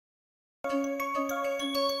Last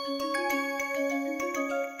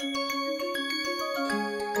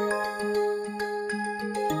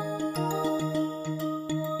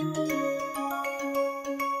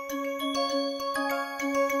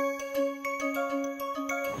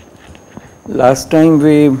time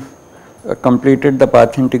we completed the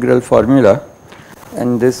path integral formula,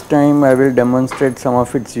 and this time I will demonstrate some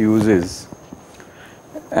of its uses.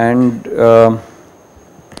 And the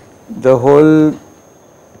whole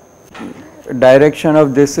direction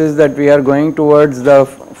of this is that we are going towards the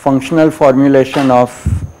functional formulation of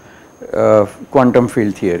quantum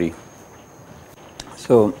field theory.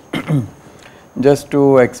 So, just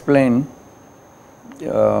to explain,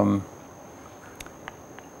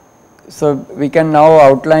 so we can now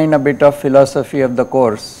outline a bit of philosophy of the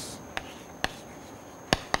course.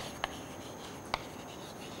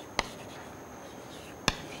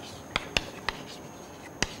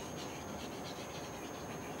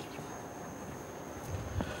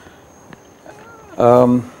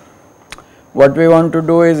 What we want to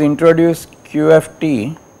do is introduce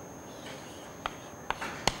QFT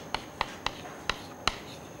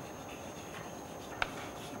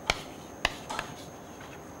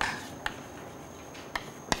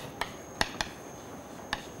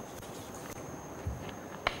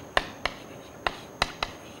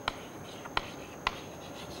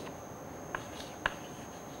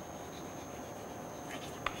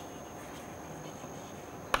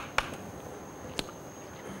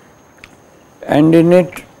and in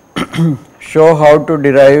it show how to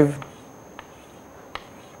derive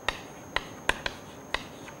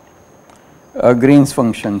Green's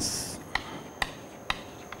functions.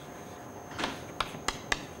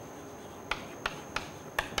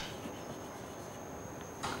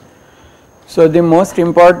 So the most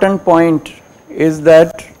important point is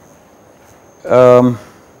that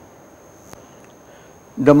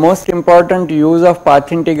the most important use of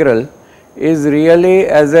path integral is really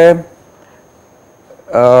as a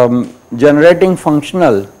generating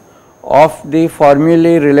functional of the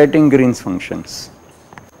formulae relating Green's functions.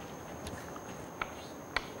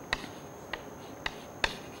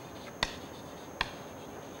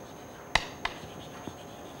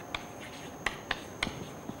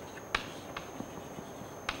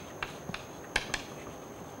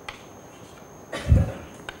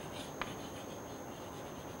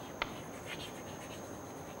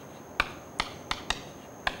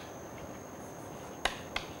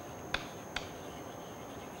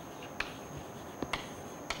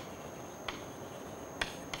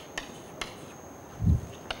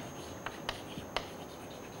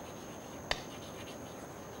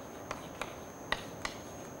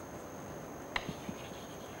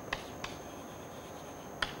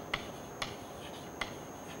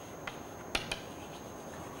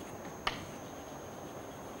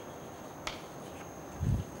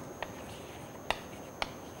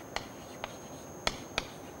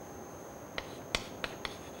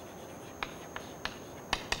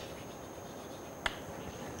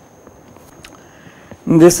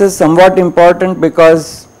 This is somewhat important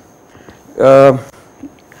because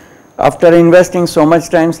after investing so much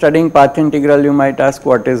time studying path integral, you might ask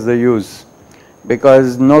what is the use,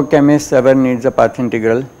 because no chemist ever needs a path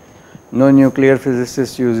integral, no nuclear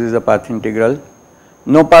physicist uses a path integral,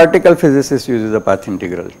 no particle physicist uses a path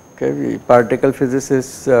integral. Okay, particle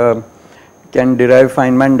physicists can derive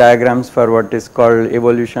Feynman diagrams for what is called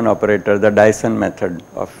evolution operator, the Dyson method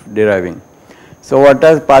of deriving. So what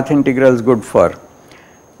are path integrals good for?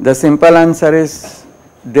 The simple answer is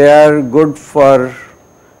they are good for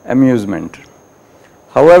amusement.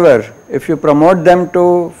 However, if you promote them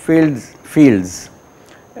to fields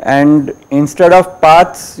and instead of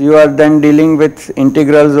paths you are then dealing with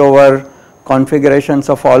integrals over configurations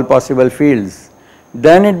of all possible fields,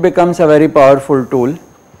 then it becomes a very powerful tool,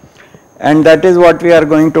 and that is what we are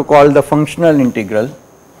going to call the functional integral.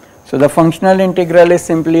 So the functional integral is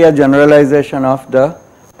simply a generalization of the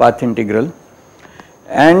path integral,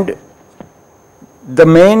 and the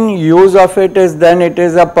main use of it is then it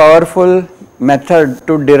is a powerful method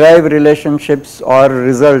to derive relationships or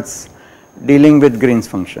results dealing with Green's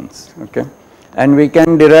functions. Okay, and we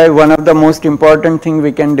can derive, one of the most important thing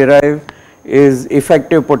we can derive is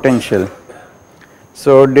effective potential.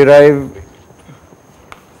 So derive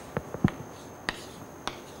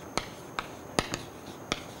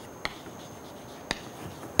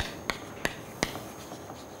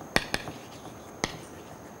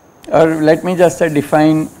or let me just say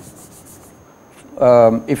define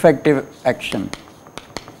effective action.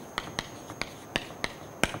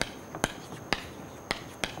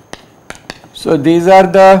 So these are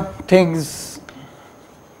the things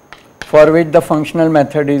for which the functional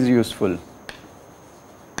method is useful.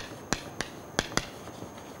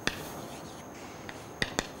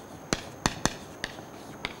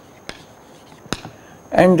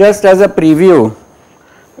 And just as a preview,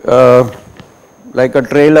 like a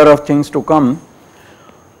trailer of things to come,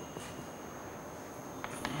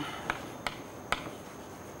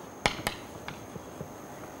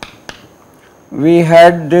 we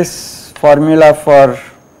had this formula for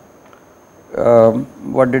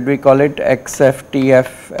what did we call it, XFTF,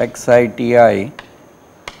 XITI,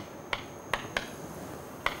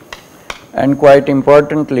 and quite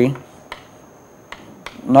importantly,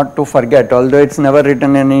 not to forget, although it's never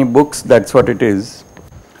written in any books, that's what it is.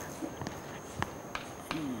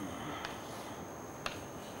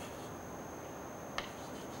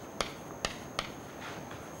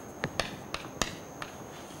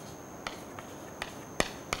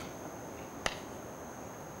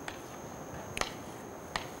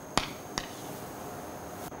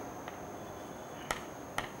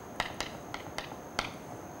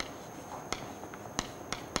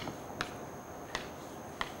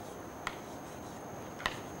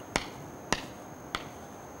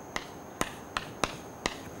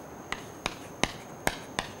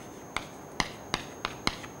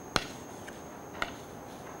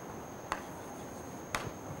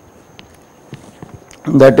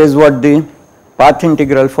 That is what the path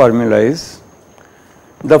integral formula is.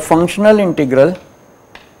 The functional integral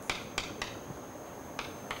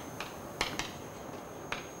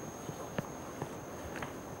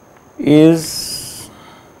is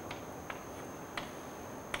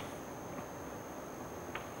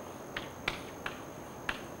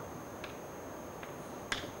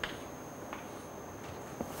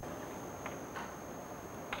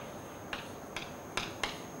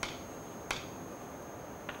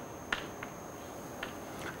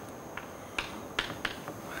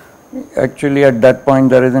actually at that point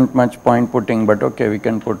there isn't much point putting, but okay, we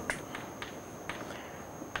can put,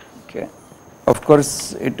 okay, of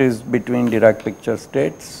course it is between Dirac picture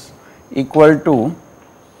states, equal to,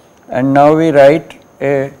 and now we write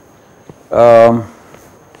a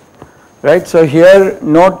right. So here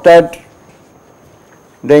note that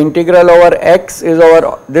the integral over x is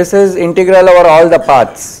over, this is integral over all the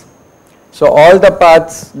paths. So all the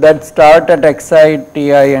paths that start at xi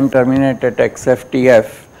ti and terminate at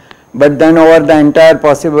xftf, but then over the entire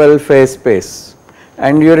possible phase space.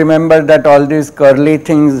 And you remember that all these curly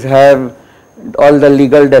things have all the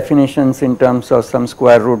legal definitions in terms of some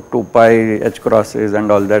square root 2 pi h crosses and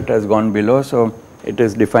all that has gone below. So it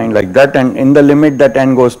is defined like that, and in the limit that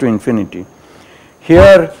n goes to infinity.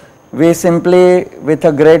 Here we simply with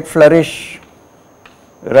a great flourish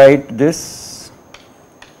write this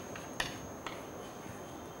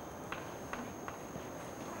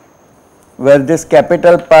where this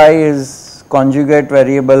capital pi is conjugate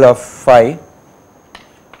variable of phi.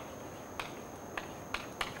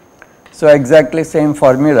 So exactly same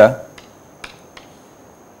formula,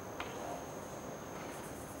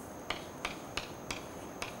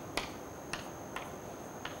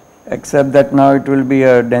 except that now it will be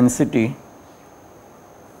a density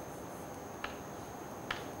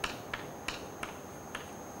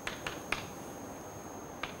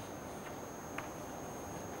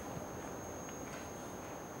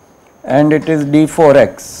and it is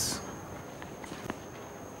d4x,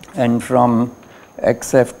 and from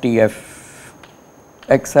xftf,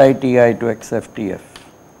 xiti to xftf.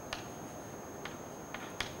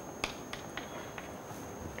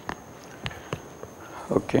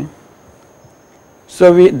 Okay.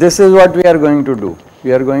 So this is what we are going to do.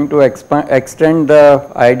 We are going to extend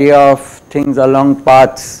the idea of things along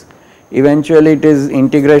paths. Eventually it is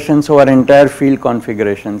integrations over entire field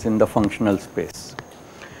configurations in the functional space.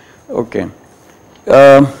 Okay.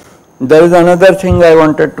 There is another thing I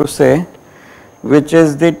wanted to say, which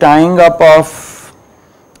is the tying up of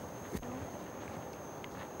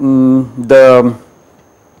the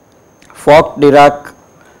Fock-Dirac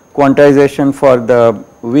quantization for the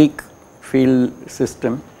weak field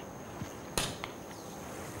system.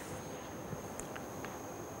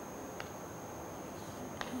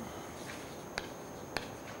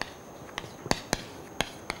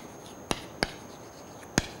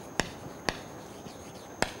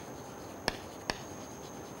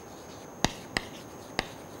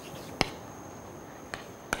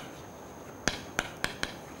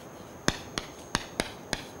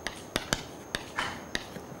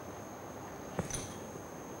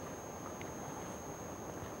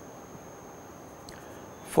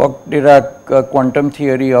 Fock-Dirac quantum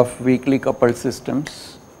theory of weakly coupled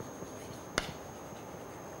systems.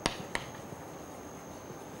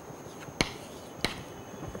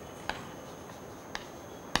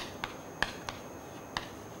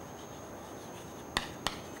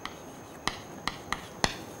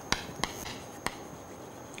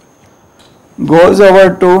 goes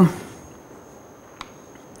over to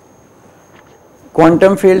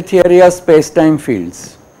quantum field theory of space-time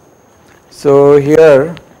fields. So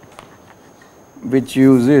here, which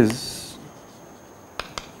uses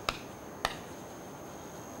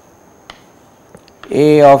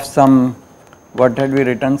A of some, what had we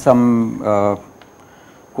written, some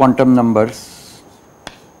quantum numbers.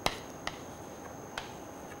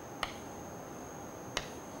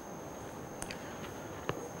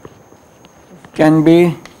 Can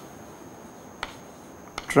be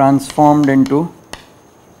transformed into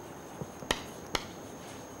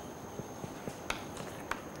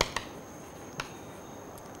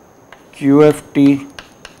QFT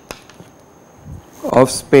of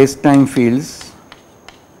space-time fields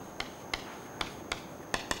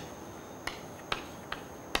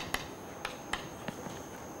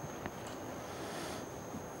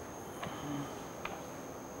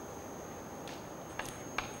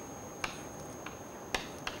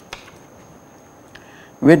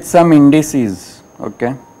with some indices.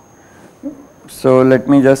 Okay, so let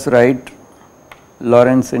me just write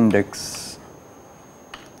Lorentz index.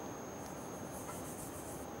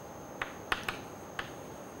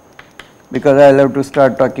 Because I'll have to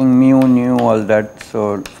start talking mu, nu, all that.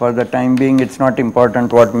 So for the time being, it's not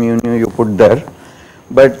important what mu, nu you put there,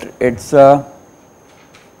 but it's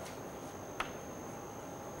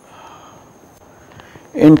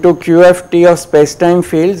into QFT of space-time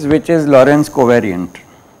fields, which is Lorentz covariant.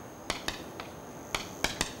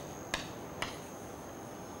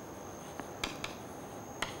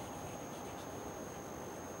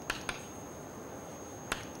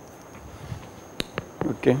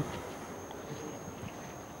 Okay.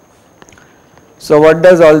 So what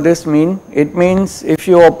does all this mean? It means if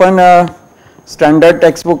you open a standard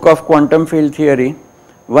textbook of quantum field theory,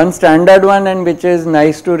 one standard one and which is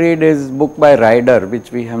nice to read is book by Ryder,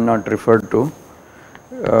 which we have not referred to.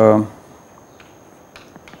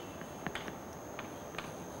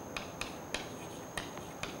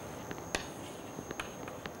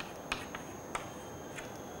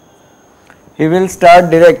 He will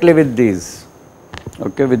start directly with these,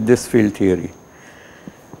 okay, with this field theory.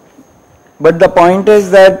 But the point is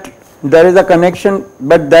that there is a connection,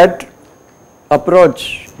 but that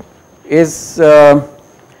approach is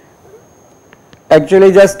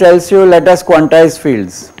actually just tells you let us quantize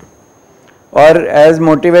fields, or as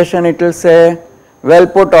motivation it will say, well,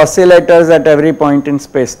 put oscillators at every point in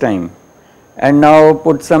space time and now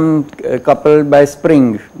put some coupled by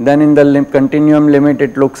spring, then in the continuum limit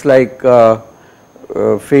it looks like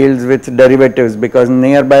fields with derivatives because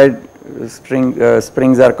nearby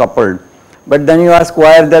springs are coupled. But then you ask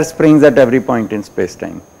why are there springs at every point in space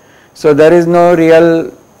time? So there is no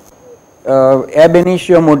real ab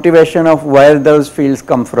initio motivation of where those fields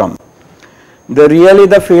come from. Really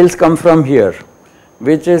the fields come from here,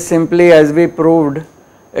 which is simply, as we proved,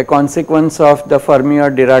 a consequence of the Fermi or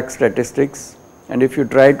Dirac statistics. And if you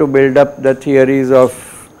try to build up the theories of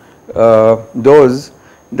those,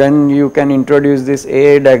 then you can introduce this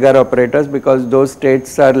AA dagger operators because those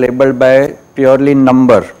states are labeled by purely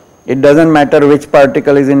number. It doesn't matter which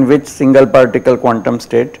particle is in which single particle quantum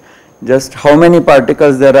state, just how many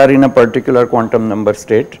particles there are in a particular quantum number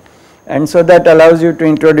state. And so that allows you to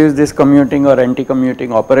introduce this commuting or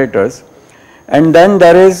anti-commuting operators. And then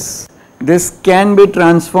there is this can be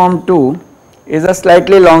transformed to is a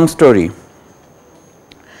slightly long story,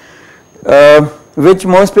 which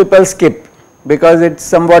most people skip because it's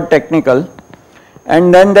somewhat technical.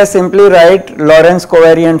 And then they simply write Lorentz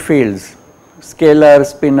covariant fields. Scalar,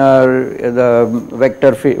 spinor, the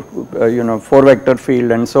vector field, 4-vector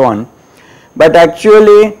field and so on. But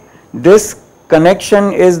actually this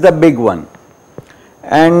connection is the big one.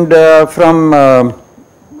 And from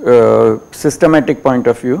systematic point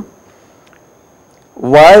of view,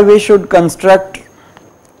 why we should construct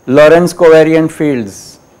Lorentz covariant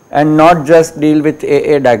fields and not just deal with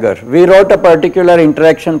AA dagger. We wrote a particular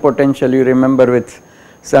interaction potential, you remember, with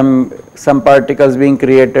some particles being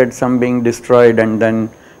created, some being destroyed, and then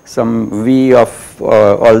some V of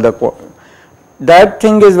all the. That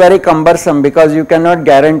thing is very cumbersome because you cannot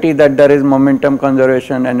guarantee that there is momentum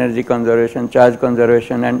conservation, energy conservation, charge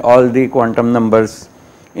conservation, and all the quantum numbers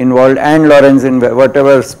involved, and Lorentz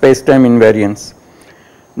whatever space-time invariance.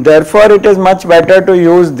 Therefore, it is much better to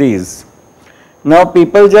use these. Now,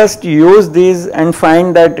 people just use these and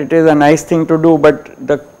find that it is a nice thing to do, but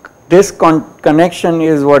this connection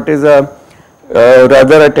is what is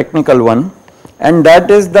rather a technical one, and that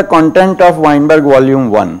is the content of Weinberg volume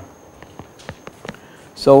 1.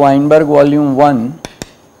 So Weinberg volume 1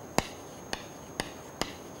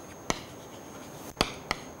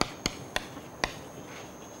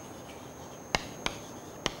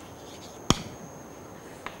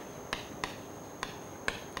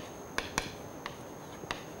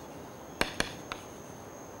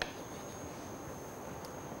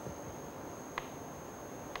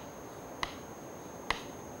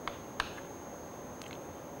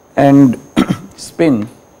 and spin.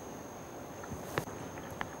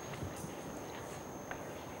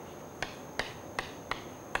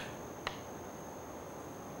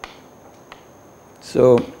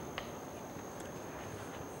 So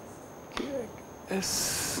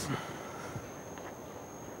yes.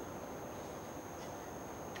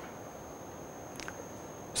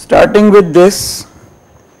 Starting with this,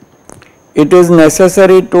 it is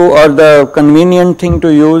necessary to, or the convenient thing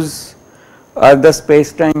to use are the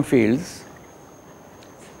space-time fields.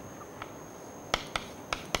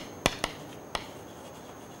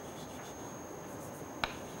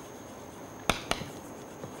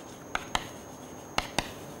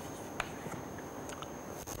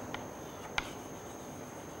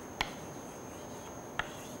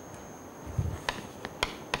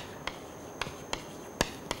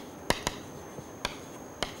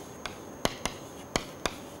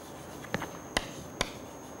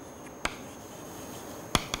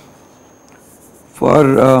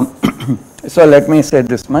 For so let me say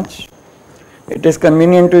this much. It is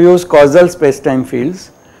convenient to use causal space-time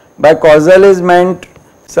fields. By causal is meant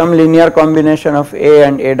some linear combination of A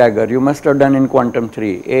and A dagger. You must have done in quantum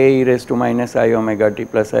 3. A e raised to minus I omega t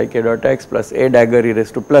plus I k dot x plus A dagger e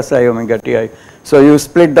raised to plus I omega t I. So you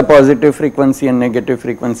split the positive frequency and negative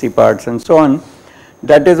frequency parts and so on.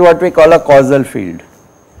 That is what we call a causal field.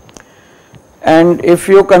 And if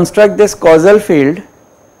you construct this causal field,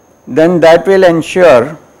 then that will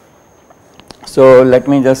ensure, so let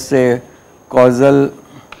me just say causal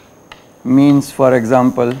means, for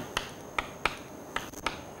example,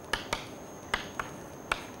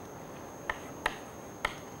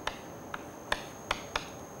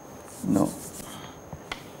 no.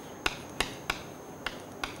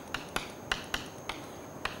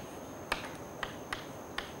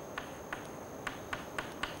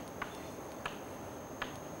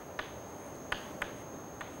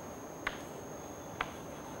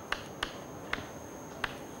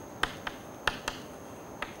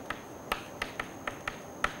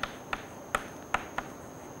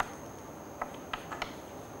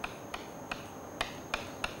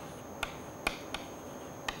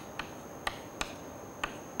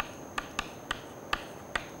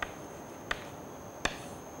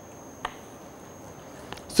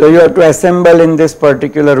 So you have to assemble in this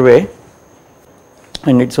particular way,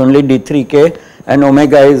 and it's only d3k, and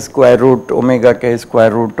omega is square root, omega k is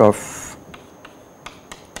square root of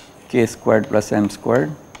k squared plus m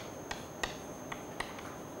squared.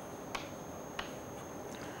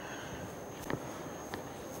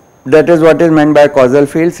 That is what is meant by causal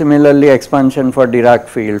field. Similarly, expansion for Dirac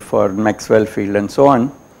field, for Maxwell field and so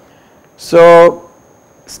on. So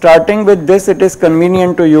starting with this, it is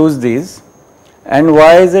convenient to use these. And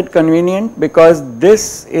why is it convenient? Because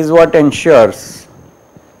this is what ensures,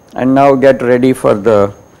 and now get ready for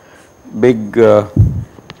the big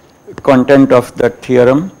content of the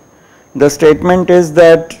theorem. The statement is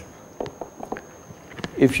that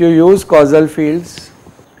if you use causal fields,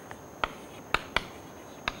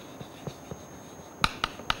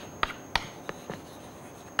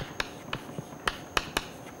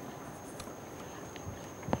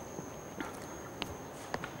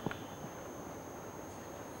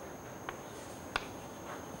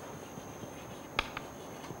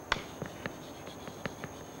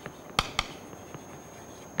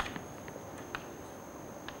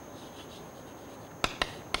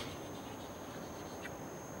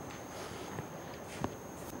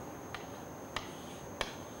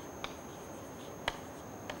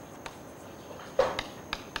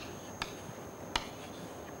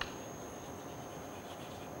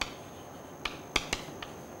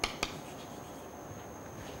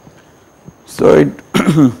 so it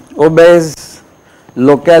obeys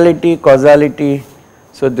locality, causality.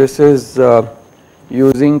 So this is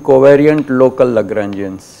using covariant local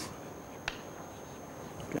Lagrangians,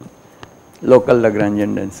 local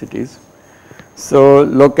Lagrangian densities. So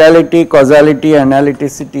locality, causality,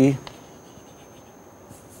 analyticity.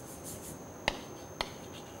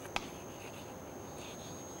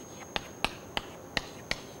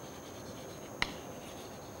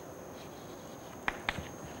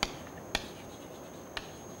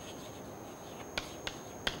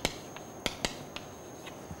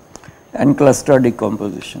 And cluster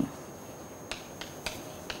decomposition.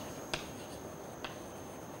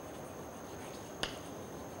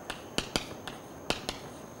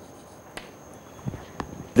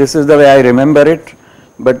 This is the way I remember it,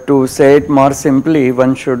 but to say it more simply,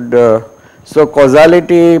 one should, so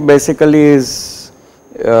causality basically is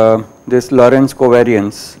this Lorentz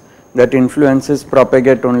covariance that influences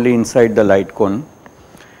propagate only inside the light cone.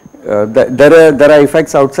 There are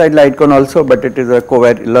effects outside light cone also, but it is a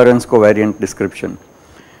Lorentz covariant description.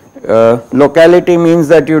 Locality means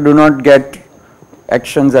that you do not get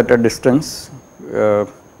actions at a distance,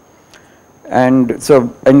 and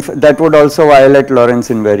so that would also violate Lorentz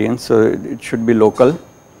invariance, so it should be local.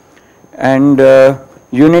 And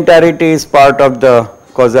unitarity is part of the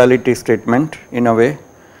causality statement in a way.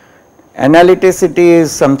 Analyticity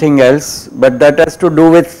is something else, but that has to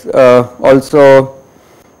do with also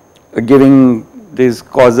giving these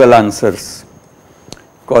causal answers,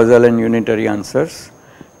 causal and unitary answers.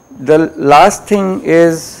 The last thing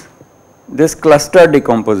is this cluster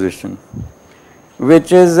decomposition,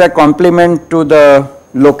 which is a complement to the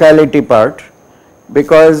locality part,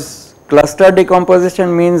 because cluster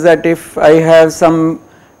decomposition means that if I have some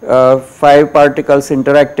 5 particles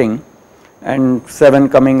interacting and 7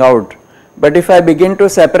 coming out, but if I begin to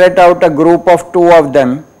separate out a group of 2 of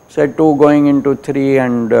them, say 2 going into 3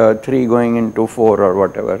 and 3 going into 4 or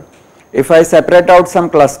whatever, if I separate out some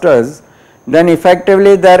clusters, then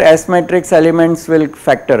effectively their S matrix elements will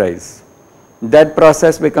factorize. That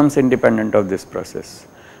process becomes independent of this process.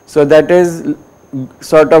 So that is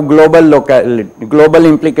sort of global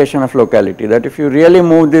implication of locality, that if you really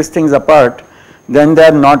move these things apart, then they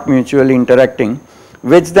are not mutually interacting,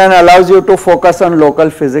 which then allows you to focus on local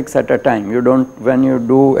physics at a time. You don't, when you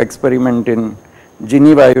do experiment in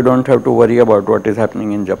Geneva, you don't have to worry about what is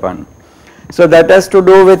happening in Japan. So that has to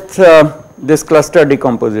do with this cluster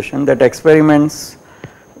decomposition, that experiments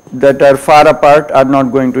that are far apart are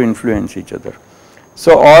not going to influence each other.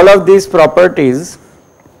 So all of these properties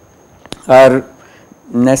are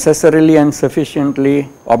necessarily and sufficiently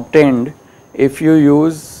obtained if you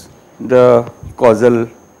use the causal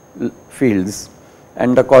fields,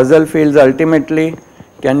 and the causal fields ultimately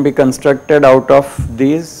can be constructed out of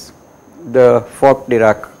these, the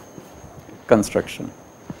Fock-Dirac construction,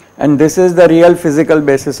 and this is the real physical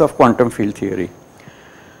basis of quantum field theory.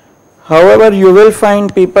 However, you will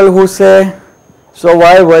find people who say, so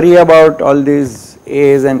why worry about all these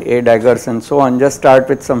A's and A daggers and so on, just start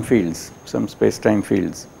with some fields, some space-time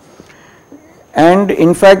fields. And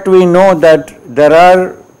in fact we know that there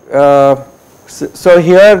are, so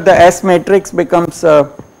here the S matrix becomes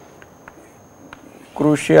a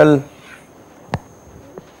crucial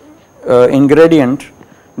ingredient,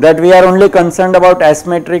 that we are only concerned about S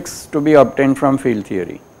matrix to be obtained from field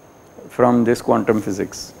theory, from this quantum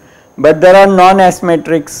physics. But there are non-S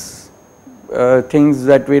matrix things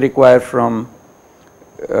that we require from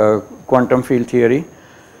quantum field theory.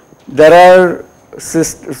 There are,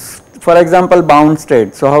 for example, bound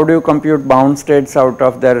states. So how do you compute bound states out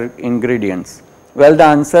of their ingredients? Well, the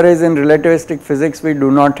answer is, in relativistic physics we do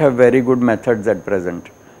not have very good methods at present.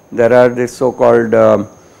 There are this so-called,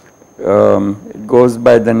 it goes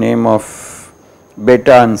by the name of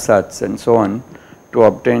beta ansatz and so on, to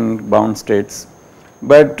obtain bound states.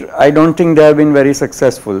 But I don't think they have been very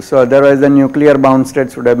successful. So otherwise the nuclear bound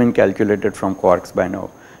states would have been calculated from quarks by now.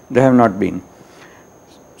 They have not been.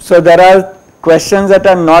 So there are questions that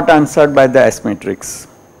are not answered by the S matrix,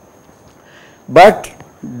 but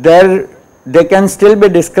they can still be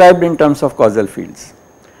described in terms of causal fields.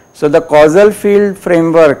 So the causal field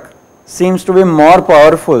framework seems to be more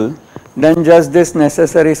powerful than just this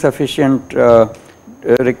necessary sufficient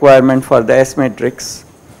requirement for the S matrix,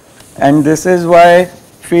 and this is why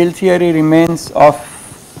field theory remains of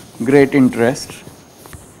great interest.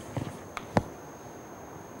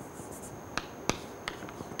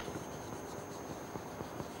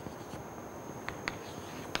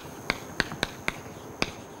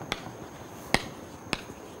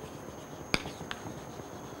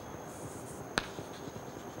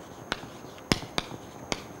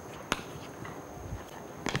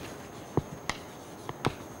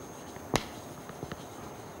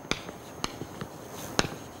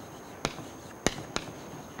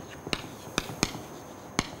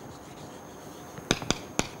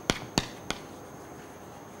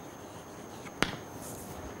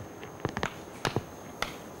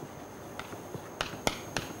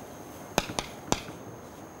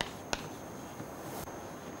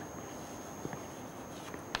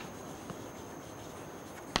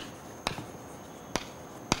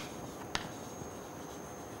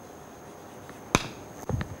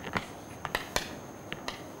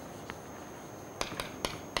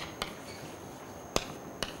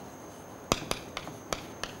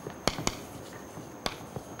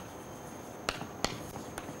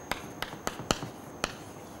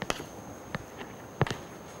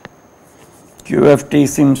 QFT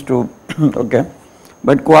seems to okay,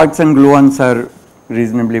 but quarks and gluons are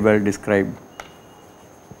reasonably well described.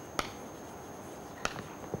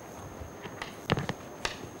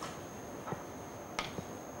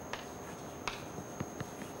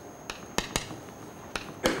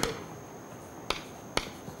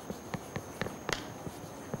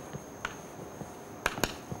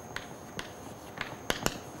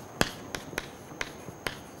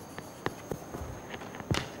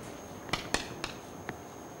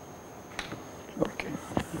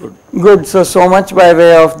 Good. So much by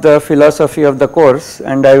way of the philosophy of the course,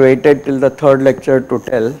 and I waited till the third lecture to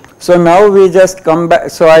tell. So now we just come back.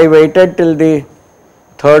 So I waited till the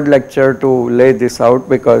third lecture to lay this out,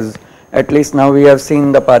 because at least now we have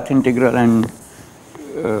seen the path integral and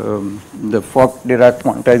the Fock-Dirac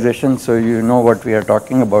quantization, so you know what we are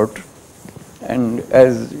talking about. And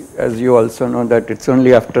as you also know that it's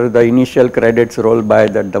only after the initial credits roll by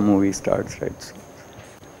that the movie starts, right?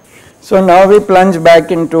 So now we plunge back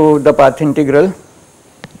into the path integral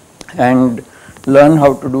and learn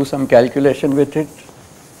how to do some calculation with it.